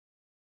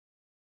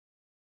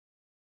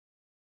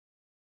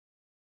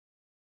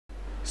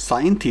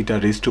Sin theta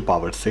raised to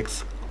power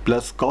 6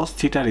 plus cos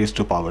theta raised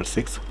to power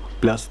 6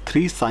 plus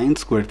 3 sin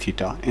square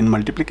theta in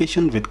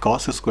multiplication with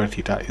cos square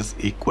theta is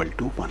equal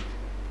to 1.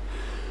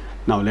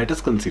 Now let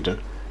us consider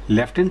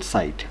left hand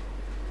side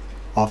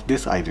of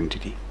this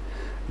identity.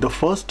 The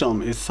first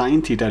term is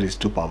sin theta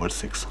raised to power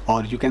 6,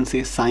 or you can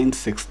say sin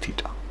 6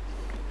 theta.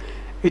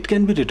 It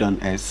can be written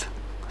as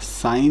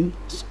sin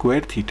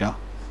square theta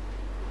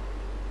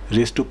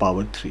raised to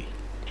power 3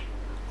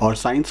 or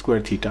sin square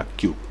theta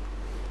cube.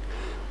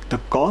 The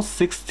cos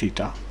 6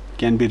 theta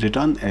can be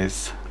written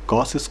as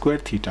cos square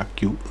theta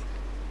cube.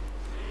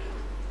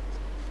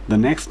 The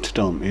next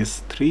term is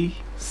 3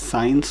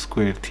 sin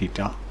square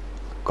theta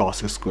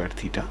cos square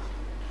theta.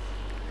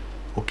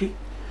 Okay.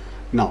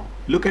 Now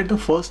look at the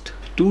first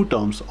two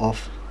terms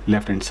of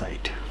left hand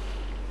side.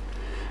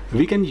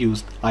 We can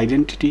use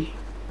identity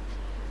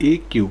a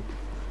cube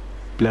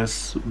plus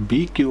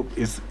b cube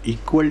is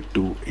equal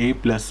to a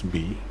plus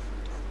b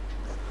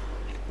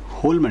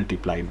whole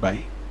multiplied by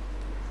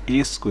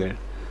a square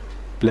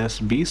plus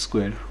b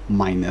square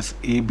minus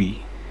ab.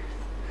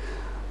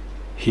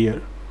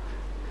 Here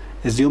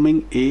assuming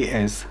a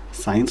as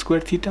sin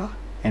square theta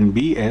and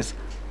b as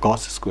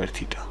cos square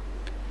theta.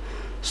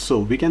 So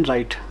we can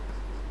write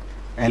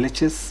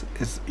LHS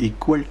is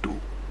equal to,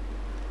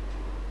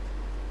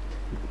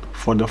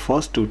 for the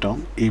first two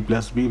term, a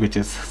plus b, which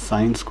is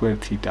sin square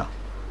theta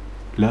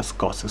plus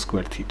cos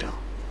square theta.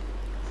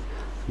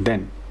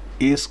 Then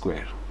a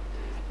square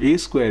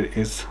is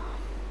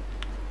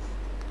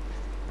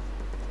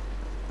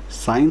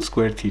sin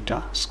square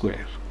theta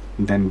square.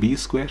 Then b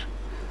square,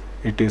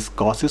 it is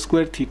cos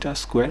square theta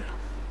square.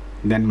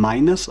 Then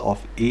minus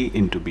of a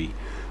into b,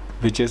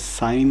 which is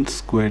sin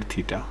square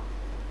theta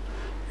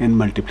in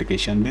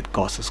multiplication with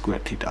cos square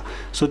theta.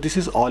 So this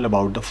is all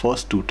about the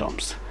first two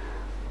terms.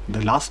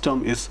 The last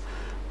term is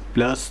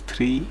plus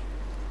 3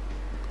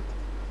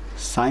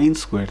 sin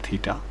square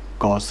theta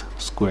cos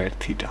square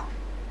theta.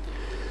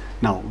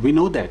 Now we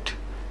know that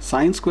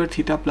sin square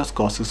theta plus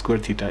cos square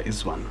theta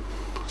is 1.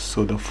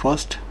 So the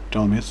first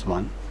term is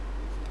 1.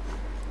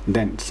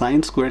 Then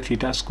sin square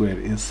theta square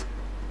is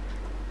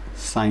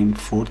sin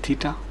 4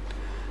 theta.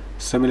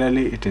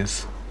 Similarly it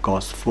is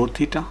cos 4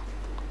 theta.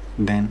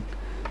 Then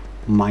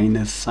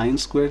minus sin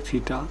square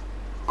theta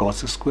cos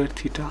square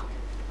theta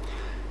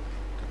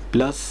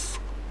plus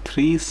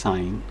 3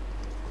 sin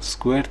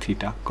square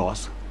theta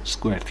cos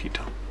square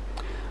theta.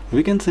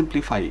 We can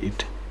simplify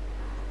it.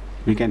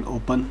 We can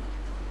open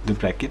the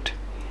bracket.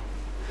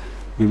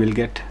 We will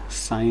get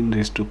sin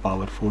raised to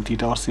power 4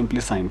 theta, or simply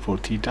sin 4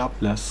 theta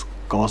plus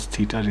cos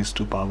theta raised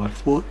to power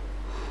 4.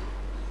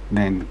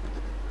 Then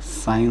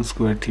sin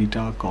square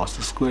theta cos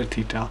square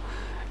theta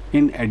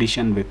in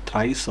addition with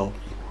thrice of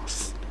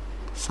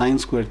sin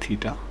square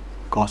theta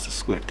cos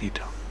square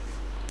theta.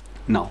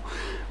 Now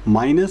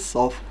minus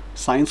of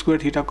sin square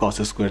theta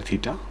cos square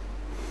theta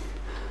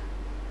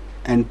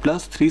and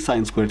plus 3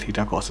 sin square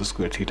theta cos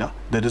square theta,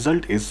 the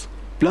result is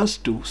plus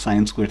 2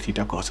 sin square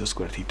theta cos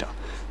square theta.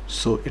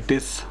 So it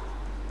is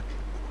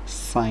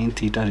sin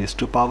theta raised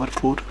to power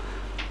 4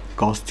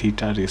 cos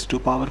theta raised to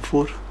power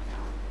 4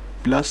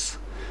 plus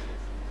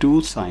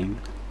 2 sin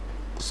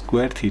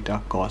square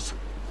theta cos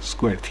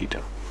square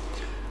theta.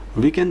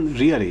 We can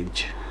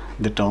rearrange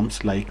the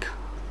terms like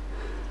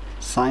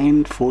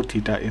sin 4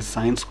 theta is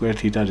sin square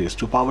theta raised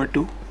to power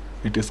 2.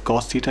 It is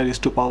cos theta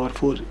raised to power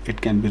 4.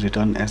 It can be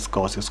written as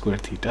cos square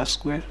theta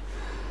square.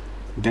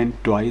 Then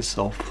twice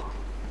of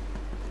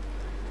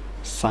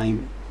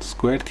sin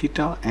square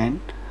theta and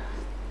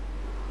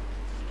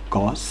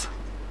cos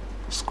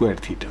square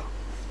theta.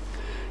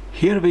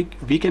 Here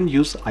we can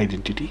use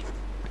identity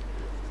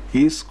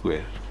a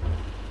square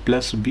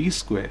plus b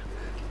square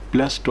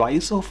plus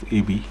twice of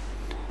ab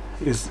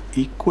is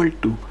equal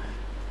to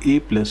a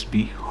plus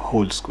b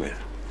whole square,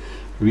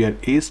 where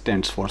a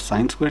stands for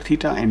sin square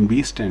theta and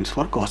b stands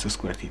for cos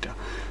square theta.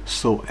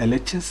 So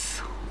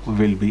LHS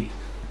will be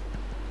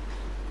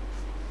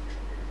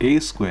a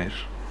square,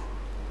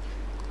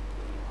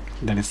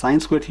 that is sin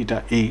square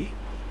theta a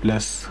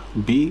plus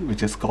b,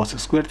 which is cos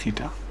square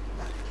theta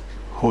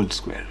whole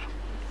square.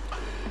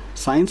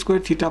 Sin square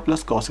theta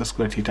plus cos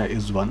square theta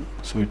is 1,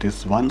 so it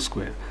is 1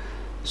 square.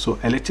 So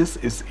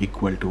LHS is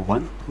equal to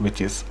 1,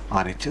 which is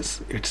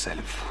RHS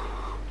itself.